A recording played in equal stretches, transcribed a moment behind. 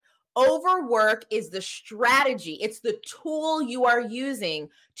Overwork is the strategy, it's the tool you are using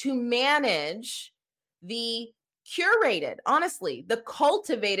to manage the curated, honestly, the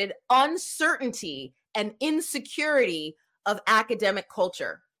cultivated uncertainty and insecurity of academic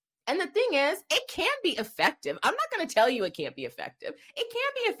culture. And the thing is, it can be effective. I'm not going to tell you it can't be effective. It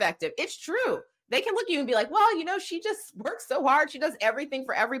can be effective. It's true. They can look at you and be like, well, she just works so hard. She does everything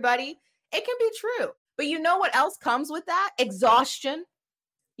for everybody. It can be true. But you know what else comes with that? Exhaustion.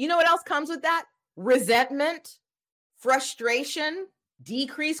 You know what else comes with that? Resentment, frustration,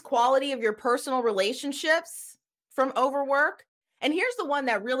 decreased quality of your personal relationships from overwork. And here's the one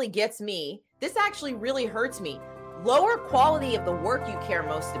that really gets me. This actually really hurts me. Lower quality of the work you care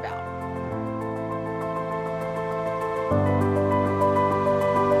most about.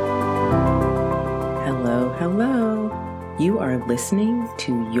 Hello, hello. You are listening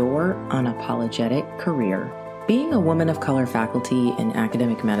to Your Unapologetic Career. Being a woman of color faculty in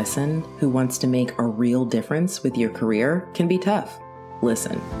academic medicine who wants to make a real difference with your career can be tough.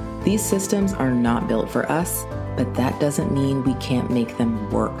 Listen, these systems are not built for us, but that doesn't mean we can't make them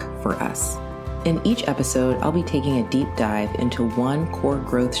work for us. In each episode, I'll be taking a deep dive into one core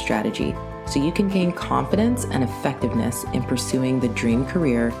growth strategy so you can gain confidence and effectiveness in pursuing the dream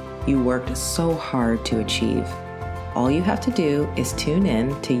career you worked so hard to achieve. All you have to do is tune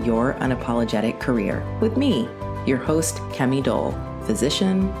in to Your Unapologetic Career with me, your host, Kemi Dole,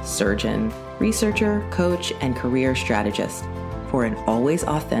 physician, surgeon, researcher, coach, and career strategist, for an always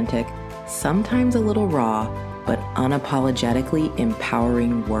authentic, sometimes a little raw, but unapologetically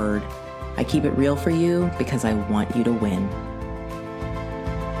empowering word. I keep it real for you because I want you to win.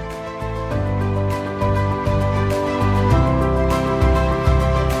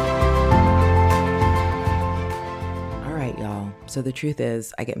 So the truth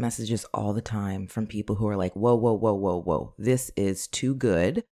is, I get messages all the time from people who are like, whoa, this is too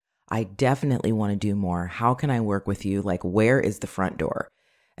good. I definitely want to do more. How can I work with you? Like, where is the front door?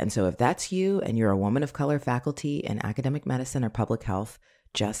 And so if that's you and you're a woman of color faculty in academic medicine or public health,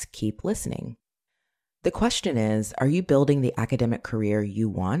 just keep listening. The question is, are you building the academic career you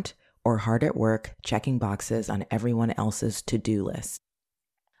want or hard at work checking boxes on everyone else's to-do list?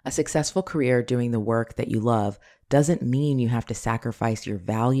 A successful career doing the work that you love doesn't mean you have to sacrifice your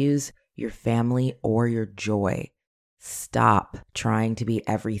values, your family, or your joy. Stop trying to be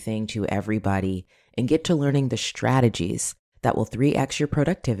everything to everybody and get to learning the strategies that will 3x your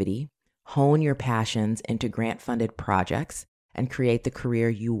productivity, hone your passions into grant-funded projects, and create the career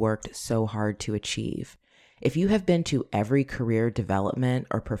you worked so hard to achieve. If you have been to every career development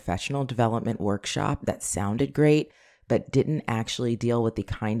or professional development workshop that sounded great, but didn't actually deal with the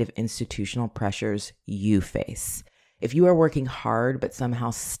kind of institutional pressures you face. If you are working hard but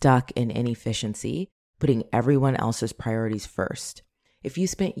somehow stuck in inefficiency, putting everyone else's priorities first. If you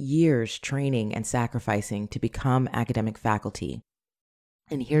spent years training and sacrificing to become academic faculty,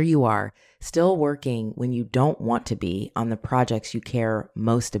 and here you are, still working when you don't want to be on the projects you care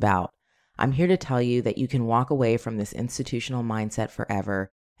most about, I'm here to tell you that you can walk away from this institutional mindset forever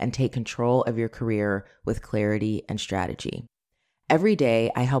and take control of your career with clarity and strategy. Every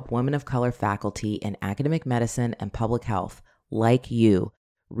day, I help women of color faculty in academic medicine and public health, like you,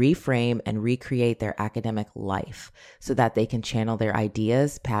 reframe and recreate their academic life so that they can channel their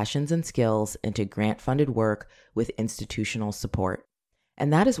ideas, passions, and skills into grant-funded work with institutional support.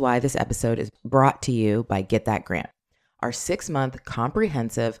 And that is why this episode is brought to you by Get That Grant, our 6-month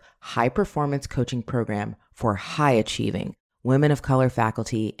comprehensive high-performance coaching program for high-achieving women of color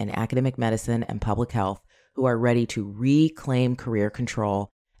faculty in academic medicine and public health who are ready to reclaim career control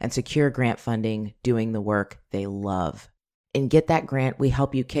and secure grant funding doing the work they love. In Get That Grant, we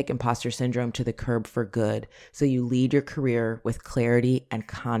help you kick imposter syndrome to the curb for good so you lead your career with clarity and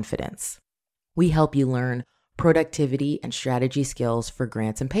confidence. We help you learn productivity and strategy skills for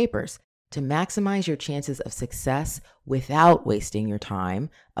grants and papers to maximize your chances of success without wasting your time,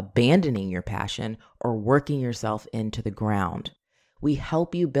 abandoning your passion, or working yourself into the ground. We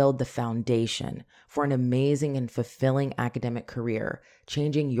help you build the foundation for an amazing and fulfilling academic career,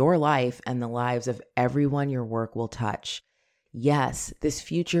 changing your life and the lives of everyone your work will touch. Yes, this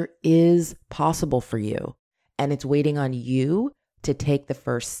future is possible for you, and it's waiting on you to take the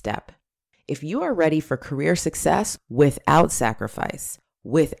first step. If you are ready for career success without sacrifice,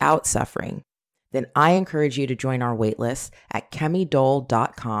 without suffering, then I encourage you to join our waitlist at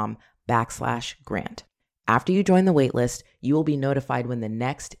kemidole.com/grant. After you join the waitlist, you will be notified when the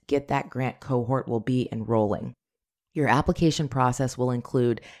next Get That Grant cohort will be enrolling. Your application process will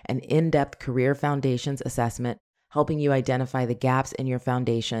include an in-depth career foundations assessment, helping you identify the gaps in your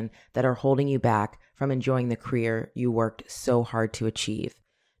foundation that are holding you back from enjoying the career you worked so hard to achieve.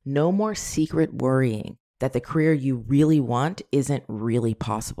 No more secret worrying that the career you really want isn't really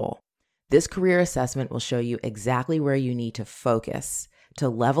possible. This career assessment will show you exactly where you need to focus to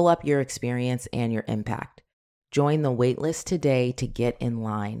level up your experience and your impact. Join the waitlist today to get in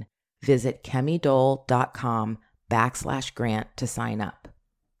line. Visit kemidole.com/grant to sign up.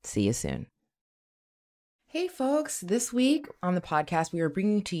 See you soon. Hey folks, this week on the podcast, we are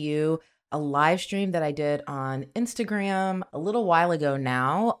bringing to you a live stream that I did on Instagram a little while ago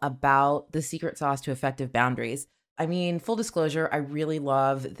now about the secret sauce to effective boundaries. I mean, full disclosure, I really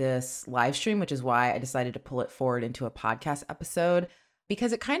love this live stream, which is why I decided to pull it forward into a podcast episode,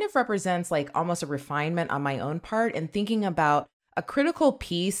 because it kind of represents like almost a refinement on my own part and thinking about a critical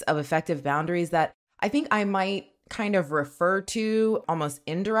piece of effective boundaries that I think I might kind of refer to almost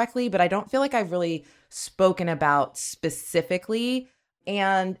indirectly, but I don't feel like I've really spoken about specifically,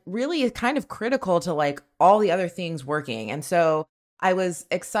 and really is kind of critical to like all the other things working. And so I was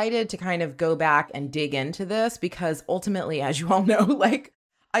excited to kind of go back and dig into this because ultimately, as you all know, like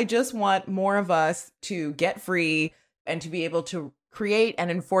I just want more of us to get free and to be able to create and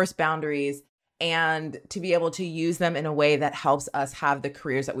enforce boundaries and to be able to use them in a way that helps us have the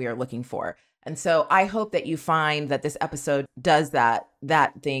careers that we are looking for. And so I hope that you find that this episode does that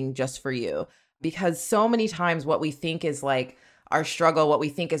thing just for you, because so many times what we think is like our struggle, what we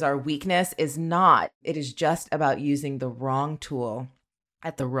think is our weakness is not. It is just about using the wrong tool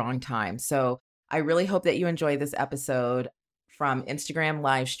at the wrong time. So I really hope that you enjoy this episode from Instagram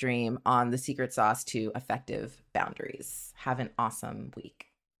live stream on the secret sauce to effective boundaries. Have an awesome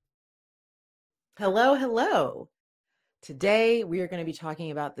week. Hello. Today, we are going to be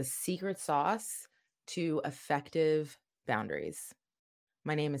talking about the secret sauce to effective boundaries.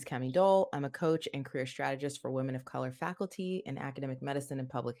 My name is Kemi Dole. I'm a coach and career strategist for women of color faculty in academic medicine and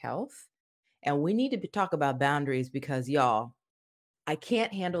public health. And we need to talk about boundaries because, y'all, I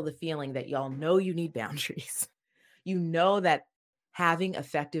can't handle the feeling that y'all know you need boundaries. You know that having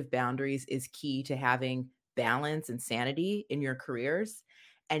effective boundaries is key to having balance and sanity in your careers.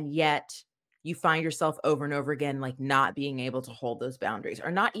 And yet, you find yourself over and over again, like not being able to hold those boundaries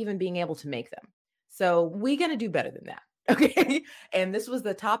or not even being able to make them. So we're going to do better than that. Okay. And this was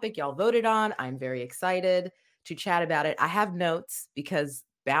the topic y'all voted on. I'm very excited to chat about it. I have notes because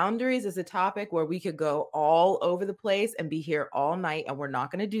boundaries is a topic where we could go all over the place and be here all night, and we're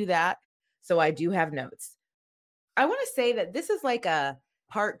not going to do that. So I do have notes. I want to say that this is like a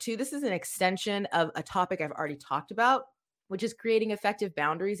part 2. This is an extension of a topic I've already talked about, which is creating effective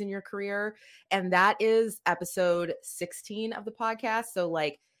boundaries in your career. And that is episode 16 of the podcast. So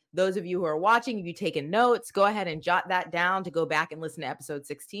like those of you who are watching, if you've taken notes, go ahead and jot that down to go back and listen to episode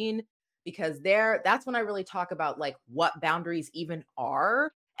 16, because that's when I really talk about like what boundaries even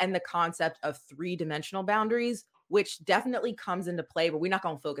are and the concept of 3-dimensional boundaries, which definitely comes into play, but we're not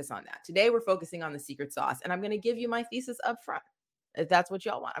going to focus on that. Today, we're focusing on the secret sauce, and I'm going to give you my thesis up front. If that's what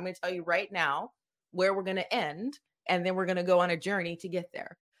y'all want, I'm going to tell you right now where we're going to end, and then we're going to go on a journey to get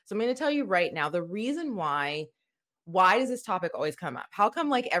there. So I'm going to tell you right now, the reason why does this topic always come up? How come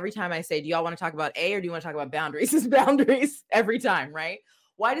like every time I say, do y'all want to talk about A or do you want to talk about boundaries? It's boundaries every time, right?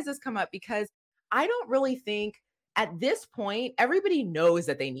 Why does this come up? Because I don't really think at this point, everybody knows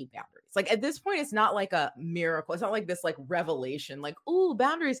that they need boundaries. Like at this point, it's not like a miracle. It's not like this like revelation, like, oh,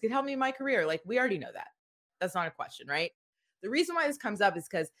 boundaries could help me in my career. Like we already know that. That's not a question, right? The reason why this comes up is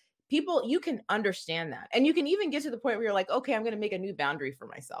because people, you can understand that. And you can even get to the point where you're like, okay, I'm going to make a new boundary for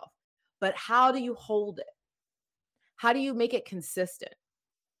myself. But how do you hold it? How do you make it consistent?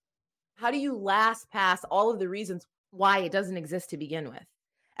 How do you last past all of the reasons why it doesn't exist to begin with?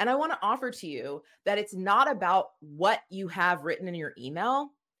 And I want to offer to you that it's not about what you have written in your email.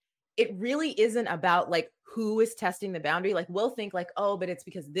 It really isn't about like who is testing the boundary. Like we'll think like, oh, but it's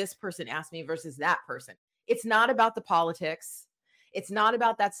because this person asked me versus that person. It's not about the politics. It's not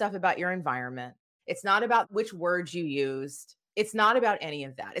about that stuff about your environment. It's not about which words you used. It's not about any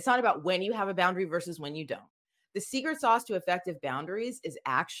of that. It's not about when you have a boundary versus when you don't. The secret sauce to effective boundaries is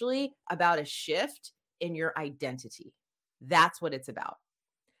actually about a shift in your identity. That's what it's about.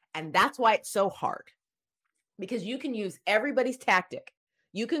 And that's why it's so hard, because you can use everybody's tactic.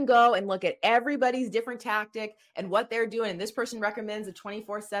 You can go and look at everybody's different tactic and what they're doing. And this person recommends a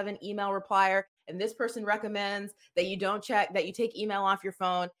 24/7 email replier. And this person recommends that you don't check, that you take email off your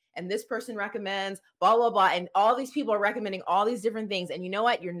phone. And this person recommends blah, blah, blah. And all these people are recommending all these different things. And you know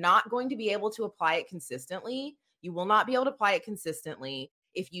what? You're not going to be able to apply it consistently. You will not be able to apply it consistently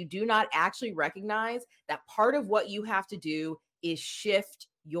if you do not actually recognize that part of what you have to do is shift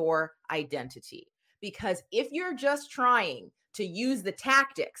your identity. Because if you're just trying to use the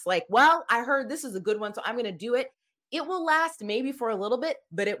tactics, like, well, I heard this is a good one, so I'm going to do it, It will last maybe for a little bit,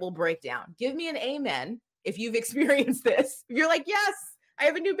 but it will break down. Give me an amen if you've experienced this. You're like, yes, I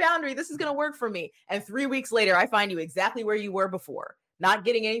have a new boundary. This is going to work for me. And 3 weeks later, I find you exactly where you were before, not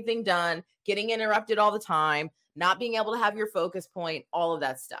getting anything done, getting interrupted all the time, not being able to have your focus point, all of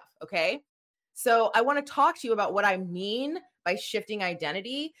that stuff. Okay. So I want to talk to you about what I mean by shifting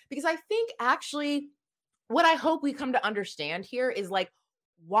identity, because I think actually what I hope we come to understand here is like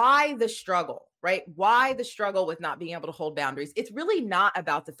why the struggle, right? Why the struggle with not being able to hold boundaries? It's really not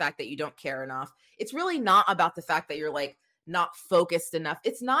about the fact that you don't care enough. It's really not about the fact that you're like not focused enough.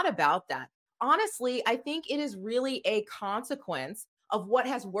 It's not about that. Honestly, I think it is really a consequence of what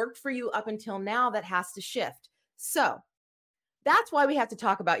has worked for you up until now that has to shift. So that's why we have to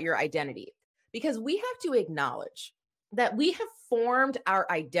talk about your identity, because we have to acknowledge that we have formed our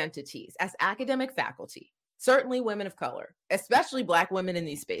identities as academic faculty, certainly women of color, especially Black women in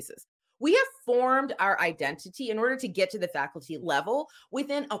these spaces. We have formed our identity in order to get to the faculty level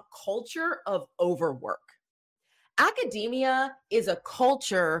within a culture of overwork. Academia is a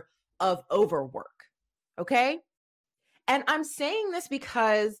culture of overwork, okay? And I'm saying this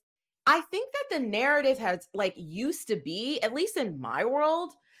because I think that the narrative has like used to be, at least in my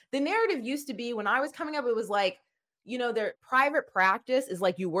world, the narrative used to be when I was coming up, it was like, their private practice is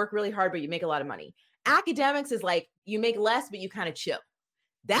like you work really hard, but you make a lot of money. Academics is like you make less, but you kind of chill.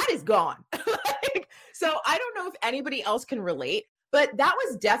 That is gone. So I don't know if anybody else can relate, but that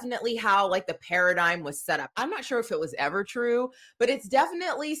was definitely how like the paradigm was set up. I'm not sure if it was ever true, but it's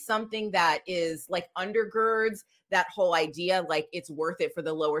definitely something that is like undergirds that whole idea, like it's worth it for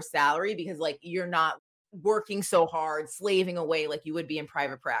the lower salary because like you're not working so hard, slaving away like you would be in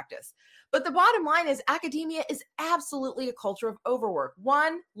private practice. But the bottom line is academia is absolutely a culture of overwork.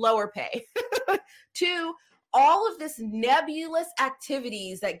 1, lower pay. 2, all of this nebulous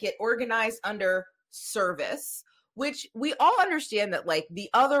activities that get organized under service, which we all understand that like the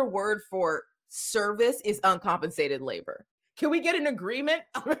other word for service is uncompensated labor. Can we get an agreement?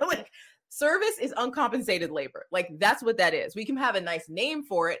 Like service is uncompensated labor. Like that's what that is. We can have a nice name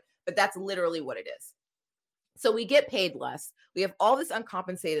for it, but that's literally what it is. So we get paid less. We have all this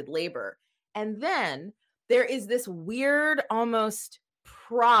uncompensated labor. And then there is this weird almost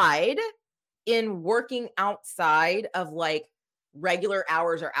pride in working outside of like regular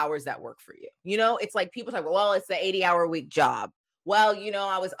hours or hours that work for you. It's like people talk, well, it's the 80-hour week job. Well,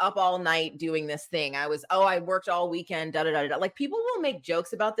 I was up all night doing this thing. I worked all weekend, da, da, da, da. Like people will make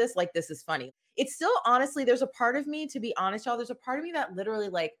jokes about this. Like this is funny. It's still, honestly, there's a part of me, to be honest, y'all, there's a part of me that literally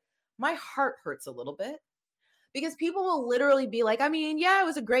like my heart hurts a little bit. Because people will literally be like, I mean, yeah, it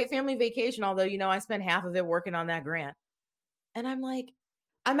was a great family vacation, although, I spent half of it working on that grant. And I'm like,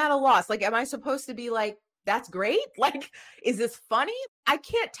 I'm at a loss. Like, am I supposed to be like, that's great? Like, is this funny? I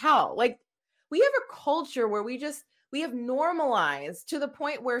can't tell. Like, we have a culture where we have normalized to the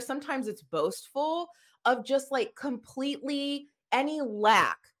point where sometimes it's boastful of just like completely any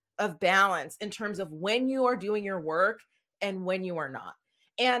lack of balance in terms of when you are doing your work and when you are not.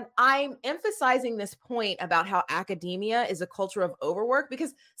 And I'm emphasizing this point about how academia is a culture of overwork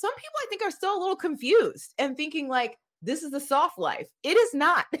because some people I think are still a little confused and thinking like, this is the soft life. It is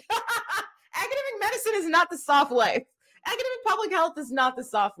not. Academic medicine is not the soft life. Academic public health is not the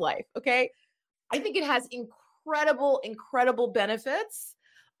soft life. Okay. I think it has incredible benefits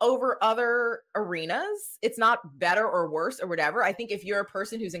over other arenas. It's not better or worse or whatever. I think if you're a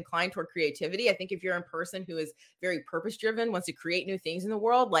person who's inclined toward creativity, I think if you're a person who is very purpose driven, wants to create new things in the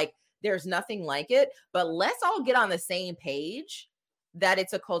world, like there's nothing like it. But let's all get on the same page that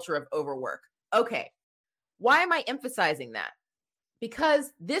it's a culture of overwork. Okay. Why am I emphasizing that?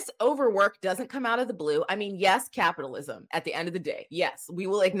 Because this overwork doesn't come out of the blue. I mean, yes, capitalism at the end of the day. Yes, we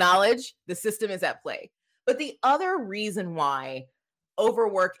will acknowledge the system is at play. But the other reason why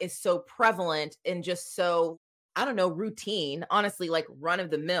overwork is so prevalent and just so, I don't know, routine, honestly, like run of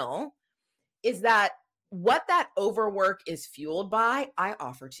the mill, is that what that overwork is fueled by, I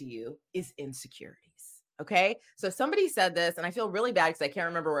offer to you, is insecurities. Okay. So somebody said this, and I feel really bad because I can't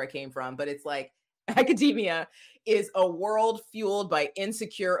remember where it came from, but it's like academia is a world fueled by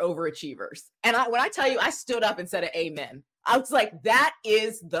insecure overachievers. And when I tell you, I stood up and said amen. I was like, that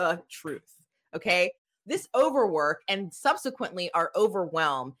is the truth. Okay. This overwork and subsequently our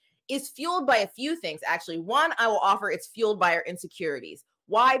overwhelm is fueled by a few things. Actually, one, I will offer it's fueled by our insecurities.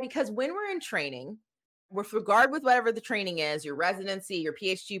 Why? Because when we're in training, with regard with whatever the training is, your residency, your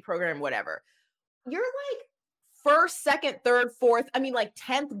PhD program, whatever, you're like first, second, third, fourth, I mean like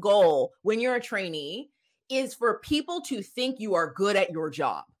 10th goal when you're a trainee is for people to think you are good at your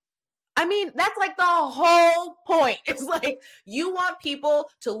job. I mean, that's like the whole point. It's like you want people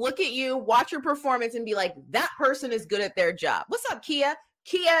to look at you, watch your performance, and be like, that person is good at their job. What's up, Kia?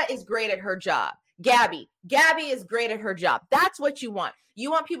 Kia is great at her job. Gabby is great at her job. That's what you want. You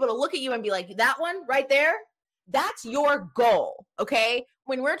want people to look at you and be like, that one right there, that's your goal, okay?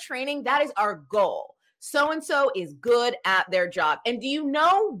 When we're training, that is our goal. So-and-so is good at their job. And do you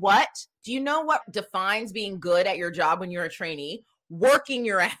know what? Do you know what defines being good at your job when you're a trainee? Working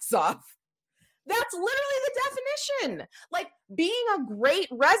your ass off. That's literally the definition. Like being a great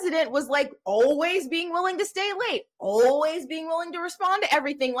resident was like always being willing to stay late, always being willing to respond to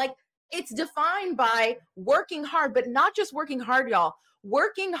everything. Like it's defined by working hard, but not just working hard, y'all.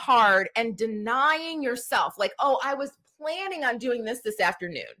 Working hard and denying yourself. Like, oh, I was planning on doing this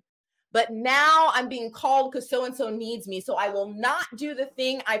afternoon, but now I'm being called because so-and-so needs me. So I will not do the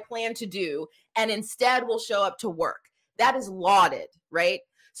thing I plan to do and instead will show up to work. That is lauded, right?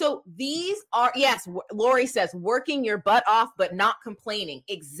 So these are, yes, Lori says, working your butt off, but not complaining.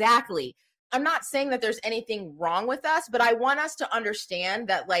 Exactly. I'm not saying that there's anything wrong with us, but I want us to understand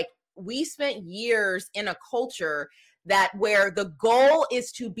that like we spent years in a culture that where the goal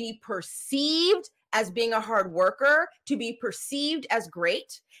is to be perceived as being a hard worker, to be perceived as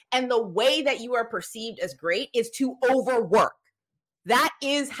great. And the way that you are perceived as great is to overwork. That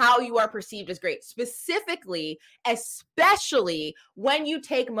is how you are perceived as great, specifically, especially when you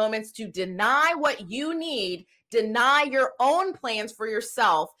take moments to deny what you need, deny your own plans for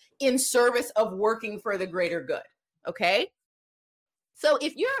yourself in service of working for the greater good, okay? So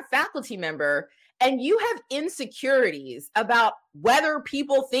if you're a faculty member and you have insecurities about whether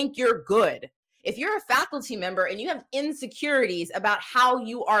people think you're good, if you're a faculty member and you have insecurities about how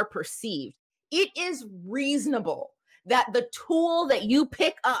you are perceived, it is reasonable that the tool that you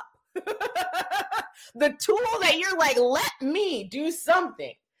pick up, the tool that you're like, let me do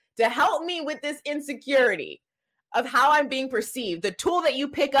something to help me with this insecurity of how I'm being perceived, the tool that you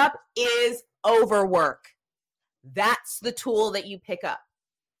pick up is overwork. That's the tool that you pick up.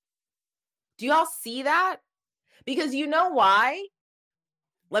 Do y'all see that? Because you know why?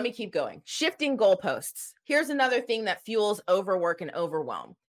 Let me keep going. Shifting goalposts. Here's another thing that fuels overwork and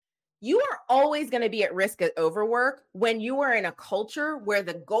overwhelm. You are always going to be at risk of overwork when you are in a culture where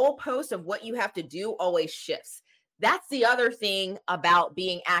the goalpost of what you have to do always shifts. That's the other thing about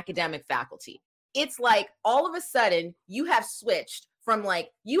being academic faculty. It's like all of a sudden you have switched from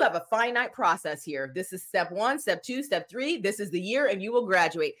like, you have a finite process here. This is step 1, step 2, step 3. This is the year and you will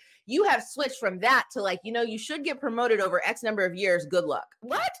graduate. You have switched from that to like, you know, you should get promoted over X number of years. Good luck.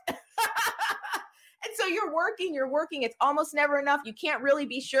 What? And so you're working. It's almost never enough. You can't really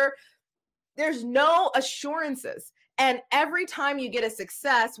be sure. There's no assurances. And every time you get a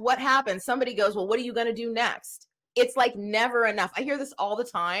success, what happens? Somebody goes, well, what are you going to do next? It's like never enough. I hear this all the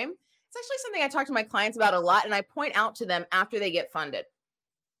time. It's actually something I talk to my clients about a lot. And I point out to them after they get funded.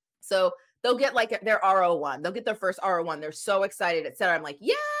 So they'll get like their RO1. They'll get their first RO1. They're so excited, et cetera. I'm like,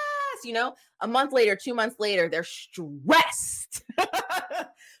 yes, you know, a month later, 2 months later, they're stressed,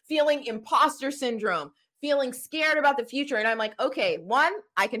 feeling imposter syndrome, feeling scared about the future. And I'm like, okay, 1,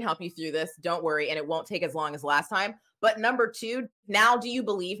 I can help you through this. Don't worry. And it won't take as long as last time. But number 2, now do you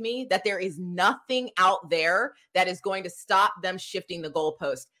believe me that there is nothing out there that is going to stop them shifting the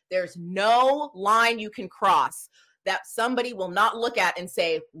goalpost? There's no line you can cross that somebody will not look at and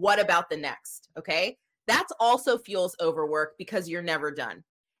say, what about the next? Okay. That's also fuels overwork because you're never done.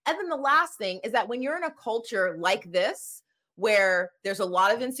 And then the last thing is that when you're in a culture like this, where there's a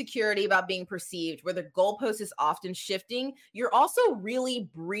lot of insecurity about being perceived, where the goalpost is often shifting, you're also really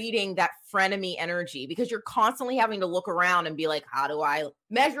breeding that frenemy energy because you're constantly having to look around and be like, how do I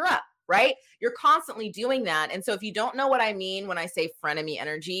measure up? Right? You're constantly doing that. And so if you don't know what I mean when I say frenemy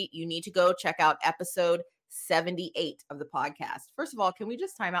energy, you need to go check out episode 78 of the podcast. First of all, can we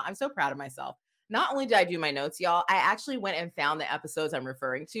just time out? I'm so proud of myself. Not only did I do my notes, y'all, I actually went and found the episodes I'm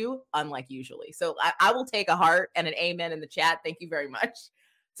referring to, unlike usually. So I will take a heart and an amen in the chat. Thank you very much.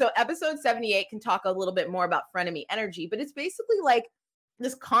 So episode 78 can talk a little bit more about frenemy energy, but it's basically like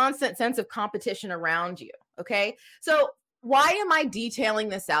this constant sense of competition around you. Okay. So why am I detailing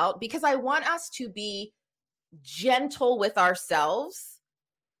this out? Because I want us to be gentle with ourselves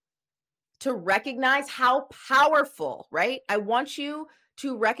to recognize how powerful, right? I want you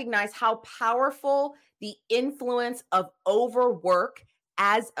to recognize how powerful the influence of overwork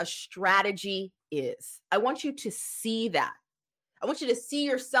as a strategy is. I want you to see that. I want you to see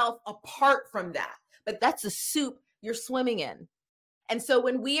yourself apart from that. But that's the soup you're swimming in. And so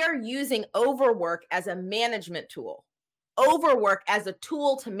when we are using overwork as a management tool, overwork as a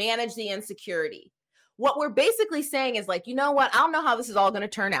tool to manage the insecurity, what we're basically saying is like, you know what? I don't know how this is all going to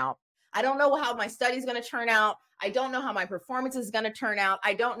turn out. I don't know how my study is going to turn out. I don't know how my performance is going to turn out.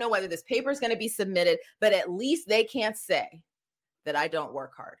 I don't know whether this paper is going to be submitted, but at least they can't say that I don't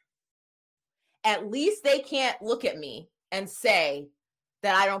work hard. At least they can't look at me and say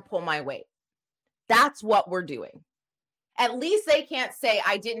that I don't pull my weight. That's what we're doing. At least they can't say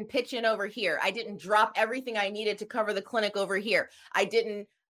I didn't pitch in over here. I didn't drop everything I needed to cover the clinic over here. I didn't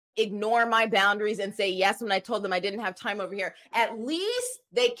ignore my boundaries and say yes when I told them I didn't have time over here. At least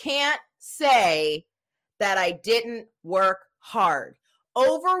they can't say that I didn't work hard.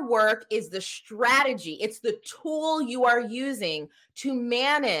 Overwork is the strategy. It's the tool you are using to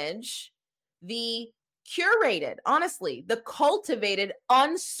manage the curated, honestly, the cultivated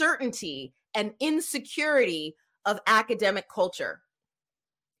uncertainty and insecurity of academic culture.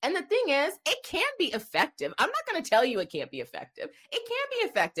 And the thing is, it can be effective. I'm not going to tell you it can't be effective. It can be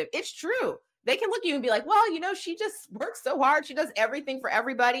effective. It's true. They can look at you and be like, well, she just works so hard. She does everything for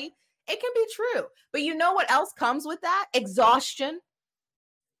everybody. It can be true. But you know what else comes with that? Exhaustion.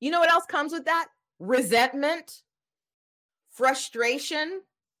 You know what else comes with that? Resentment, frustration,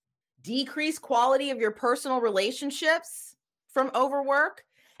 decreased quality of your personal relationships from overwork.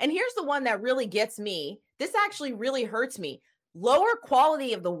 And here's the one that really gets me. This actually really hurts me. Lower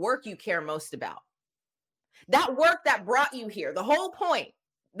quality of the work you care most about. That work that brought you here, the whole point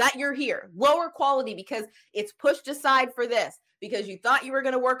that you're here, lower quality because it's pushed aside for this, because you thought you were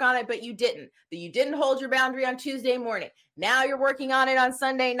going to work on it, but you didn't. That you didn't hold your boundary on Tuesday morning. Now you're working on it on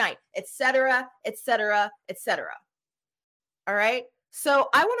Sunday night, etc., etc., etc. All right. So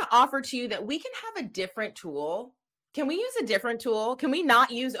I want to offer to you that we can have a different tool. Can we use a different tool? Can we not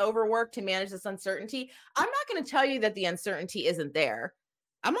use overwork to manage this uncertainty? I'm not going to tell you that the uncertainty isn't there.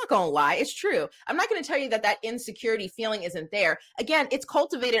 I'm not going to lie. It's true. I'm not going to tell you that that insecurity feeling isn't there. Again, it's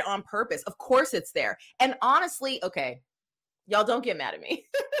cultivated on purpose. Of course it's there. And honestly, okay, y'all don't get mad at me.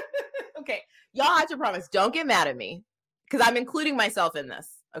 Okay. Y'all have to promise, don't get mad at me because I'm including myself in this.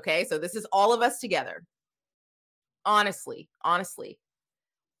 Okay. So this is all of us together. Honestly,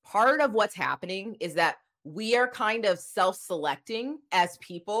 part of what's happening is that we are kind of self-selecting as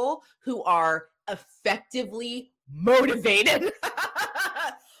people who are effectively motivated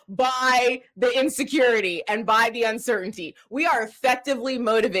by the insecurity and by the uncertainty. We are effectively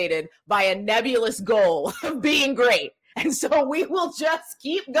motivated by a nebulous goal of being great. And so we will just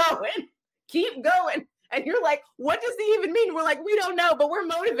keep going. And you're like, what does it even mean? We're like, we don't know, but we're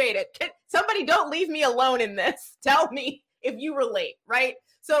motivated. Somebody don't leave me alone in this. Tell me if you relate, right?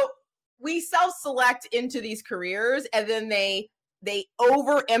 So we self-select into these careers and then they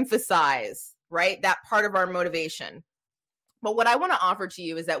overemphasize, right, that part of our motivation. But what I want to offer to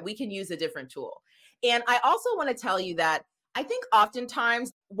you is that we can use a different tool. And I also want to tell you that I think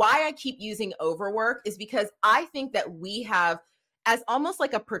oftentimes why I keep using overwork is because I think that we have, as almost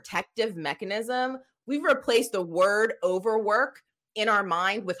like a protective mechanism, we've replaced the word overwork in our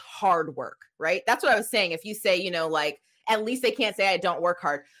mind with hard work, right? That's what I was saying. If you say, like, at least they can't say I don't work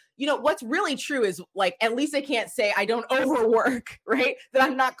hard. What's really true is like, at least they can't say I don't overwork, right? That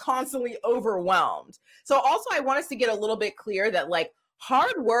I'm not constantly overwhelmed. So also I want us to get a little bit clear that like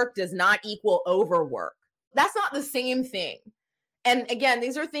hard work does not equal overwork. That's not the same thing. And again,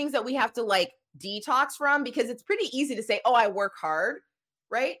 these are things that we have to like detox from because it's pretty easy to say, oh, I work hard,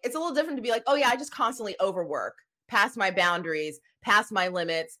 right? It's a little different to be like, oh yeah, I just constantly overwork, past my boundaries, past my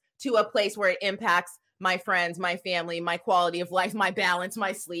limits to a place where it impacts my friends, my family, my quality of life, my balance,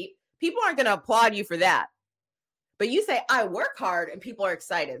 my sleep. People aren't going to applaud you for that. But you say, I work hard and people are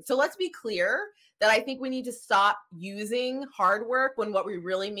excited. So let's be clear that I think we need to stop using hard work when what we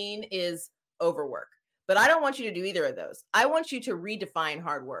really mean is overwork. But I don't want you to do either of those. I want you to redefine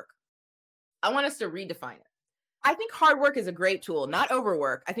hard work. I want us to redefine it. I think hard work is a great tool, not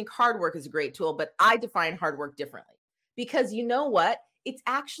overwork. I think hard work is a great tool, but I define hard work differently because you know what? It's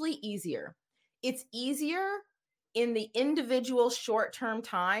actually easier. It's easier in the individual short-term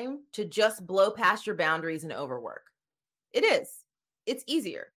time to just blow past your boundaries and overwork. It is. It's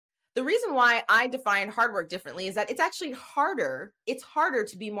easier. The reason why I define hard work differently is that it's actually harder. It's harder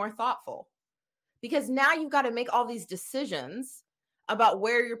to be more thoughtful because now you've got to make all these decisions about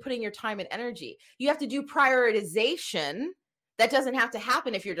where you're putting your time and energy. You have to do prioritization that doesn't have to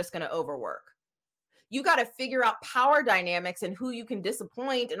happen if you're just going to overwork. You got to figure out power dynamics and who you can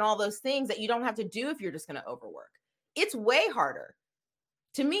disappoint and all those things that you don't have to do if you're just going to overwork. It's way harder.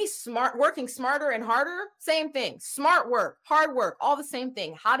 To me, working smarter and harder, same thing. Smart work, hard work, all the same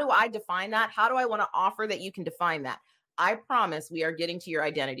thing. How do I define that? How do I want to offer that you can define that? I promise we are getting to your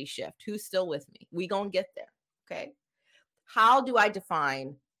identity shift. Who's still with me? We gonna get there, okay? How do I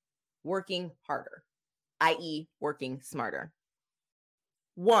define working harder, i.e. working smarter?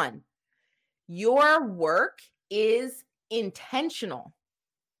 1, Your work is intentional,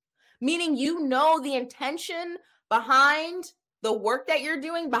 meaning you know the intention behind the work that you're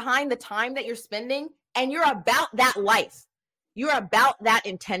doing, behind the time that you're spending, and you're about that life. You're about that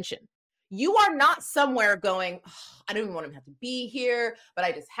intention. You are not somewhere going, oh, I don't even want to have to be here, but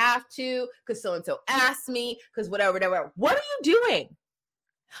I just have to because so-and-so asked me, because whatever. What are you doing?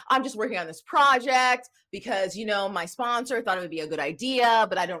 I'm just working on this project because, my sponsor thought it would be a good idea,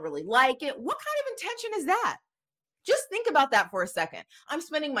 but I don't really like it. What kind of intention is that? Just think about that for a second. I'm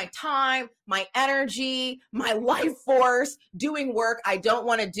spending my time, my energy, my life force doing work I don't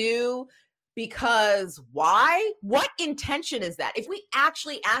want to do because why? What intention is that? If we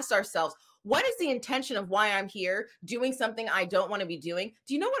actually ask ourselves, what is the intention of why I'm here doing something I don't want to be doing?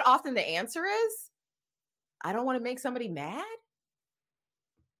 Do you know what often the answer is? I don't want to make somebody mad.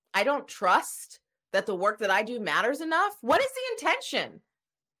 I don't trust that the work that I do matters enough. What is the intention?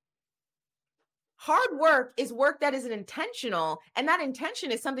 Hard work is work that is intentional, and that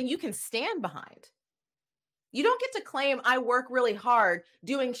intention is something you can stand behind. You don't get to claim I work really hard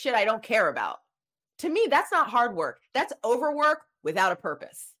doing shit I don't care about. To me, that's not hard work. That's overwork without a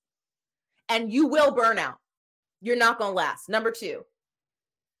purpose. And you will burn out. You're not going to last. Number 2,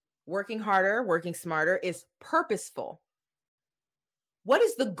 working harder, working smarter is purposeful. What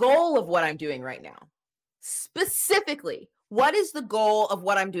is the goal of what I'm doing right now? Specifically, what is the goal of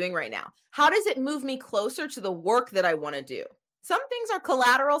what I'm doing right now? How does it move me closer to the work that I want to do? Some things are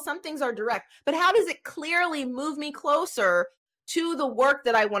collateral, some things are direct, but how does it clearly move me closer to the work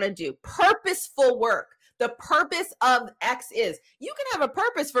that I want to do? Purposeful work. The purpose of X is, you can have a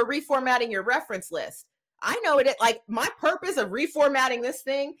purpose for reformatting your reference list. I know it, like my purpose of reformatting this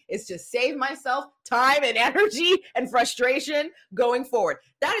thing is to save myself time and energy and frustration going forward.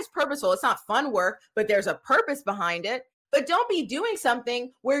 That is purposeful. It's not fun work, but there's a purpose behind it. But don't be doing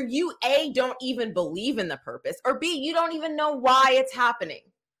something where you, A, don't even believe in the purpose, or B, you don't even know why it's happening.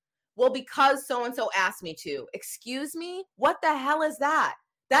 Well, because so-and-so asked me to. Excuse me? What the hell is that?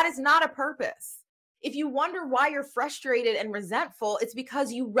 That is not a purpose. If you wonder why you're frustrated and resentful, it's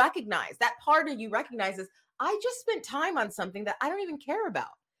because you recognize, that part of you recognizes, I just spent time on something that I don't even care about.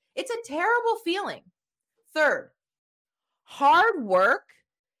 It's a terrible feeling. Third, hard work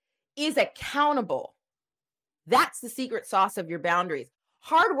is accountable. That's the secret sauce of your boundaries.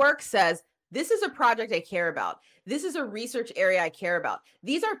 Hard work says, this is a project I care about. This is a research area I care about.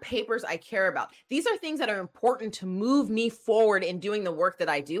 These are papers I care about. These are things that are important to move me forward in doing the work that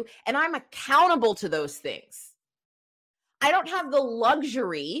I do. And I'm accountable to those things. I don't have the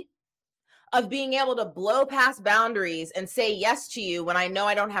luxury of being able to blow past boundaries and say yes to you when I know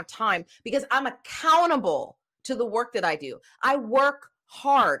I don't have time, because I'm accountable to the work that I do. I work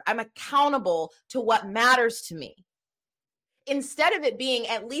hard. I'm accountable to what matters to me. Instead of it being,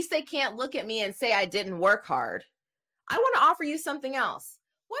 at least they can't look at me and say I didn't work hard, I want to offer you something else.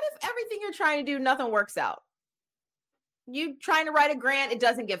 What if everything you're trying to do, nothing works out? You trying to write a grant, it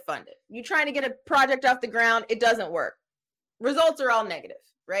doesn't get funded. You trying to get a project off the ground, it doesn't work. Results are all negative,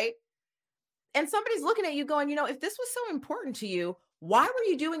 right? And somebody's looking at you going, if this was so important to you, why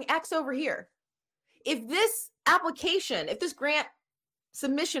were you doing X over here? If this application, if this grant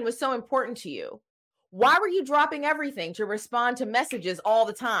submission was so important to you, why were you dropping everything to respond to messages all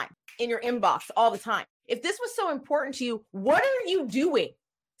the time in your inbox all the time? If this was so important to you, what are you doing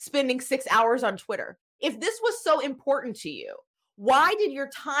spending 6 hours on Twitter? If this was so important to you, why did your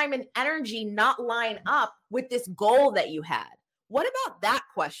time and energy not line up with this goal that you had? What about that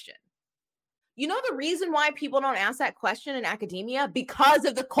question? You know the reason why people don't ask that question in academia? Because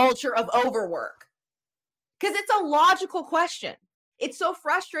of the culture of overwork. Because it's a logical question. It's so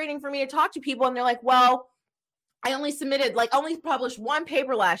frustrating for me to talk to people and they're like, well, I only published 1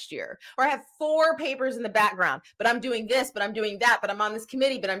 paper last year, or I have 4 papers in the background, but I'm doing this, but I'm doing that, but I'm on this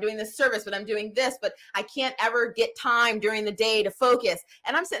committee, but I'm doing this service, but I'm doing this, but I can't ever get time during the day to focus.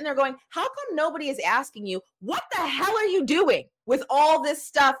 And I'm sitting there going, how come nobody is asking you, what the hell are you doing with all this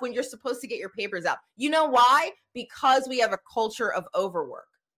stuff when you're supposed to get your papers out? You know why? Because we have a culture of overwork.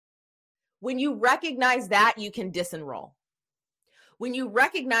 When you recognize that, you can disenroll. When you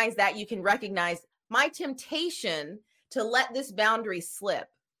recognize that, you can recognize my temptation to let this boundary slip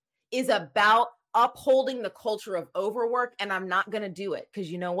is about upholding the culture of overwork, and I'm not going to do it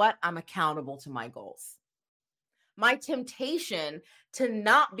because you know what? I'm accountable to my goals. My temptation to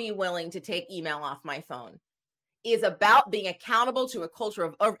not be willing to take email off my phone is about being accountable to a culture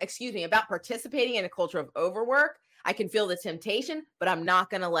of, about participating in a culture of overwork. I can feel the temptation, but I'm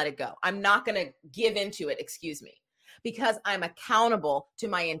not going to let it go. I'm not going to give into it, because I'm accountable to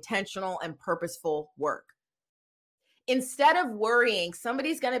my intentional and purposeful work. Instead of worrying,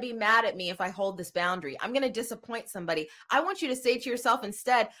 somebody's going to be mad at me if I hold this boundary, I'm going to disappoint somebody. I want you to say to yourself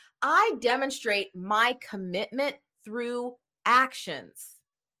instead, I demonstrate my commitment through actions.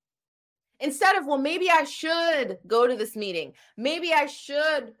 Instead of, well, maybe I should go to this meeting. Maybe I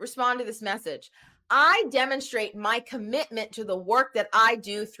should respond to this message. I demonstrate my commitment to the work that I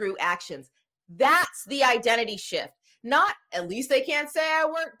do through actions. That's the identity shift. Not, at least they can't say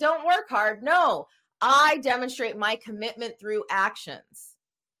don't work hard. No, I demonstrate my commitment through actions.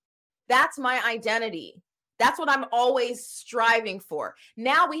 That's my identity. That's what I'm always striving for.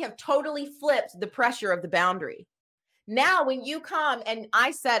 Now we have totally flipped the pressure of the boundary. Now, when you come and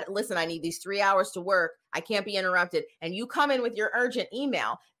I said, listen, I need these 3 hours to work, I can't be interrupted, and you come in with your urgent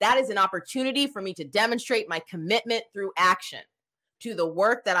email, that is an opportunity for me to demonstrate my commitment through action to the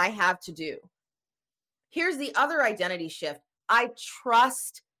work that I have to do. Here's the other identity shift. I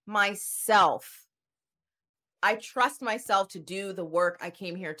trust myself. I trust myself to do the work I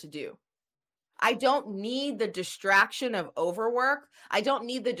came here to do. I don't need the distraction of overwork. I don't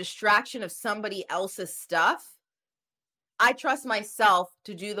need the distraction of somebody else's stuff. I trust myself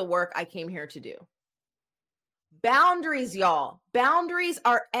to do the work I came here to do. Boundaries, y'all. Boundaries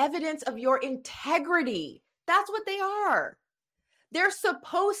are evidence of your integrity. That's what they are. They're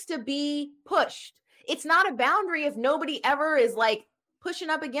supposed to be pushed. It's not a boundary if nobody ever is like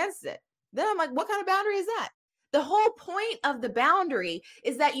pushing up against it. Then I'm like, what kind of boundary is that? The whole point of the boundary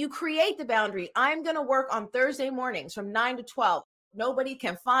is that you create the boundary. I'm going to work on Thursday mornings from 9 to 12. Nobody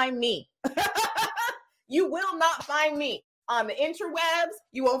can find me. You will not find me on the interwebs.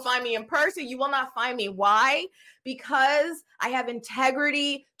 You won't find me in person. You will not find me. Why? Because I have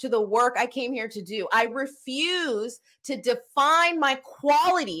integrity to the work I came here to do. I refuse to define my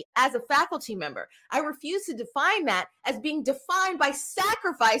quality as a faculty member. I refuse to define that as being defined by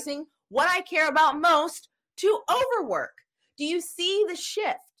sacrificing what I care about most to overwork. Do you see the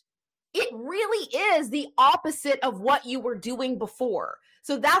shift? It really is the opposite of what you were doing before.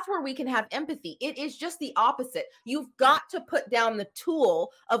 So that's where we can have empathy. It is just the opposite. You've got to put down the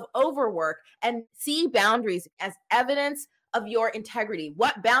tool of overwork and see boundaries as evidence of your integrity.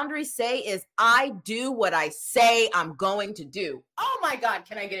 What boundaries say is, I do what I say I'm going to do. Oh my God,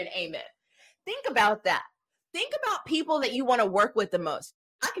 can I get an amen? Think about that. Think about people that you want to work with the most.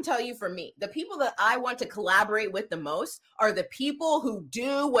 I can tell you for me, the people that I want to collaborate with the most are the people who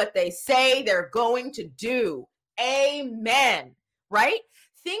do what they say they're going to do. Amen. Right?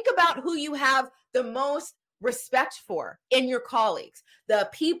 Think about who you have the most respect for in your colleagues, the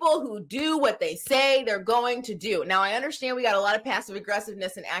people who do what they say they're going to do. Now, I understand we got a lot of passive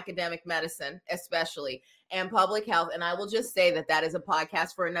aggressiveness in academic medicine, especially, and public health. And I will just say that that is a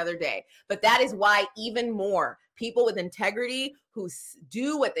podcast for another day. But that is why even more people with integrity who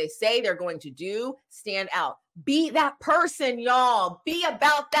do what they say they're going to do stand out. Be that person, y'all. Be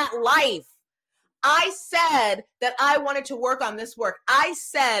about that life. I said that I wanted to work on this work. I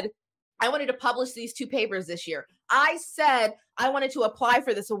said I wanted to publish these 2 papers this year. I said I wanted to apply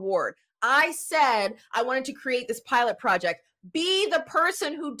for this award. I said I wanted to create this pilot project. Be the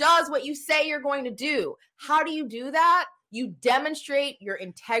person who does what you say you're going to do. How do you do that? You demonstrate your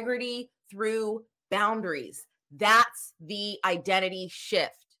integrity through boundaries. That's the identity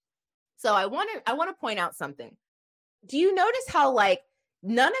shift. So I want to point out something. Do you notice how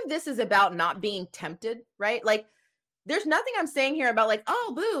none of this is about not being tempted, right? Like, there's nothing I'm saying here about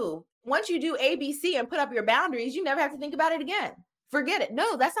oh, boo, once you do A, B, C and put up your boundaries, you never have to think about it again. Forget it.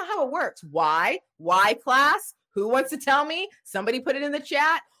 No, that's not how it works. Why? Why, class? Who wants to tell me? Somebody put it in the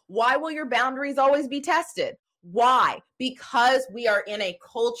chat. Why will your boundaries always be tested? Why? Because we are in a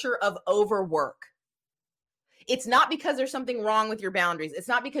culture of overwork. It's not because there's something wrong with your boundaries. It's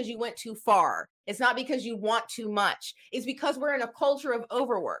not because you went too far. It's not because you want too much. It's because we're in a culture of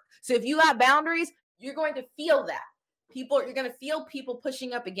overwork. So if you have boundaries, you're going to feel that. You're going to feel people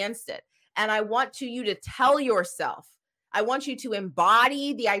pushing up against it. And I want you to tell yourself, I want you to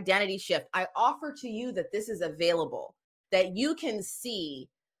embody the identity shift. I offer to you that this is available, that you can see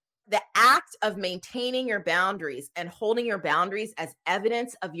the act of maintaining your boundaries and holding your boundaries as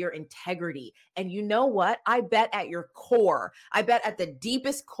evidence of your integrity. And you know what? I bet at your core, I bet at the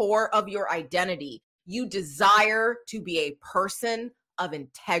deepest core of your identity, you desire to be a person of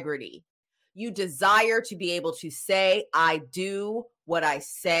integrity. You desire to be able to say, I do what I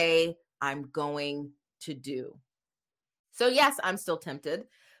say I'm going to do. So yes, I'm still tempted,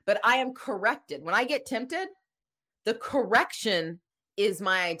 but I am corrected. When I get tempted, the correction is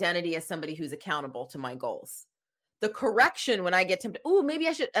my identity as somebody who's accountable to my goals. The correction when I get tempted, oh, maybe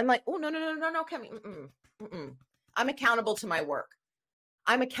I should. I'm like, oh, no, Kemi. I'm accountable to my work.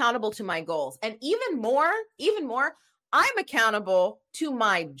 I'm accountable to my goals. And even more, I'm accountable to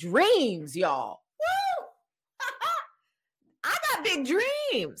my dreams, y'all. Woo! I got big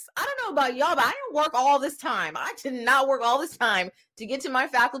dreams. I don't know about y'all, but I didn't work all this time. I did not work all this time to get to my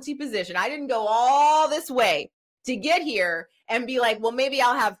faculty position. I didn't go all this way to get here and be like, well, maybe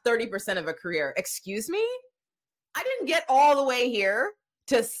I'll have 30% of a career. Excuse me? I didn't get all the way here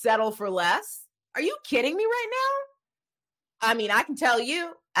to settle for less. Are you kidding me right now? I mean, I can tell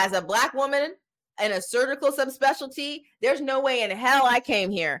you, as a Black woman in a surgical subspecialty, there's no way in hell I came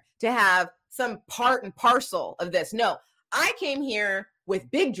here to have some part and parcel of this. No, I came here with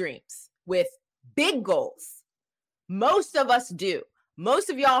big dreams, with big goals. Most of us do. Most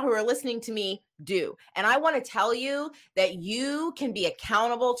of y'all who are listening to me do. And I want to tell you that you can be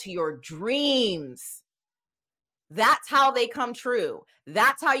accountable to your dreams. That's how they come true.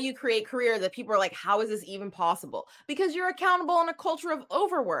 That's how you create career that people are like, how is this even possible? Because you're accountable in a culture of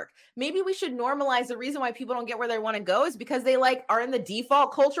overwork. Maybe we should normalize the reason why people don't get where they want to go is because they are in the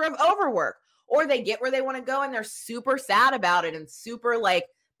default culture of overwork, or they get where they want to go and they're super sad about it and super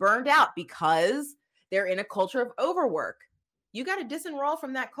burned out because they're in a culture of overwork. You got to disenroll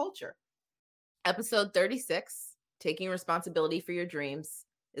from that culture. Episode 36, Taking Responsibility for Your Dreams,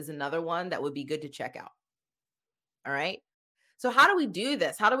 is another one that would be good to check out. All right. So how do we do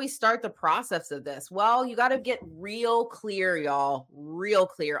this? How do we start the process of this? Well, you got to get real clear, y'all, real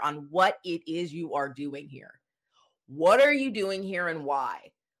clear on what it is you are doing here. What are you doing here and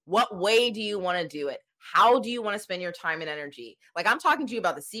why? What way do you want to do it? How do you want to spend your time and energy? I'm talking to you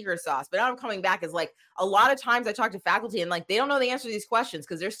about the secret sauce, but now I'm coming back as a lot of times I talk to faculty and they don't know the answer to these questions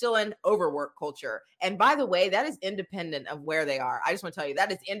because they're still in overwork culture. And by the way, that is independent of where they are. I just want to tell you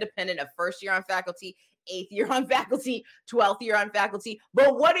that is independent of first year on faculty, 8th year on faculty, 12th year on faculty.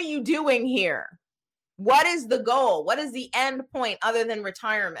 But what are you doing here? What is the goal? What is the end point other than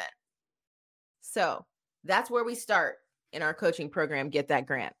retirement? So that's where we start in our coaching program, Get That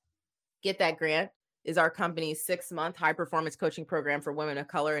Grant. Get That Grant is our company's 6-month high-performance coaching program for women of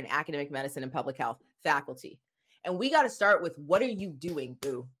color in academic medicine and public health faculty. And we got to start with, what are you doing,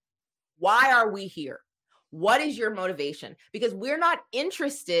 boo? Why are we here? What is your motivation? Because we're not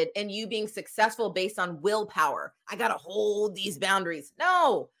interested in you being successful based on willpower. I got to hold these boundaries.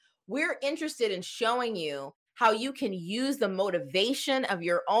 No, we're interested in showing you how you can use the motivation of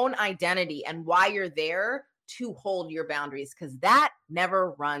your own identity and why you're there to hold your boundaries, because that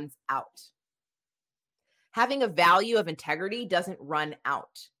never runs out. Having a value of integrity doesn't run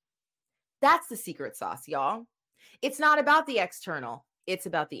out. That's the secret sauce, y'all. It's not about the external. It's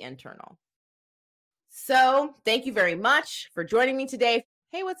about the internal. So thank you very much for joining me today.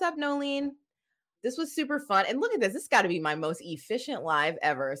 Hey, what's up, Nolene? This was super fun. And look at this. This got to be my most efficient live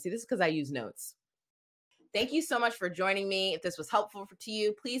ever. See, this is because I use notes. Thank you so much for joining me. If this was helpful to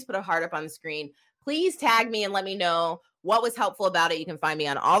you, please put a heart up on the screen. Please tag me and let me know what was helpful about it. You can find me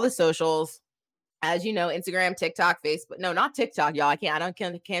on all the socials. As you know, Instagram, TikTok, Facebook. No, not TikTok, y'all. I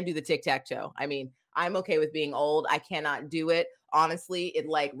can't do the tic-tac-toe. I mean, I'm okay with being old. I cannot do it. Honestly, it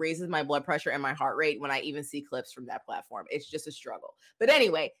raises my blood pressure and my heart rate when I even see clips from that platform. It's just a struggle. But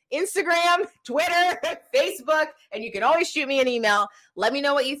anyway, Instagram, Twitter, Facebook, and you can always shoot me an email. Let me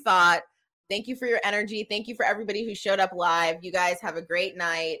know what you thought. Thank you for your energy. Thank you for everybody who showed up live. You guys have a great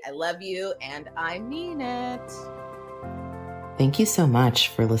night. I love you, and I mean it. Thank you so much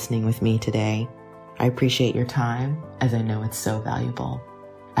for listening with me today. I appreciate your time, as I know it's so valuable.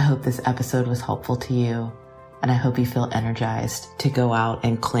 I hope this episode was helpful to you, and I hope you feel energized to go out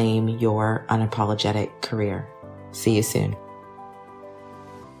and claim your unapologetic career. See you soon.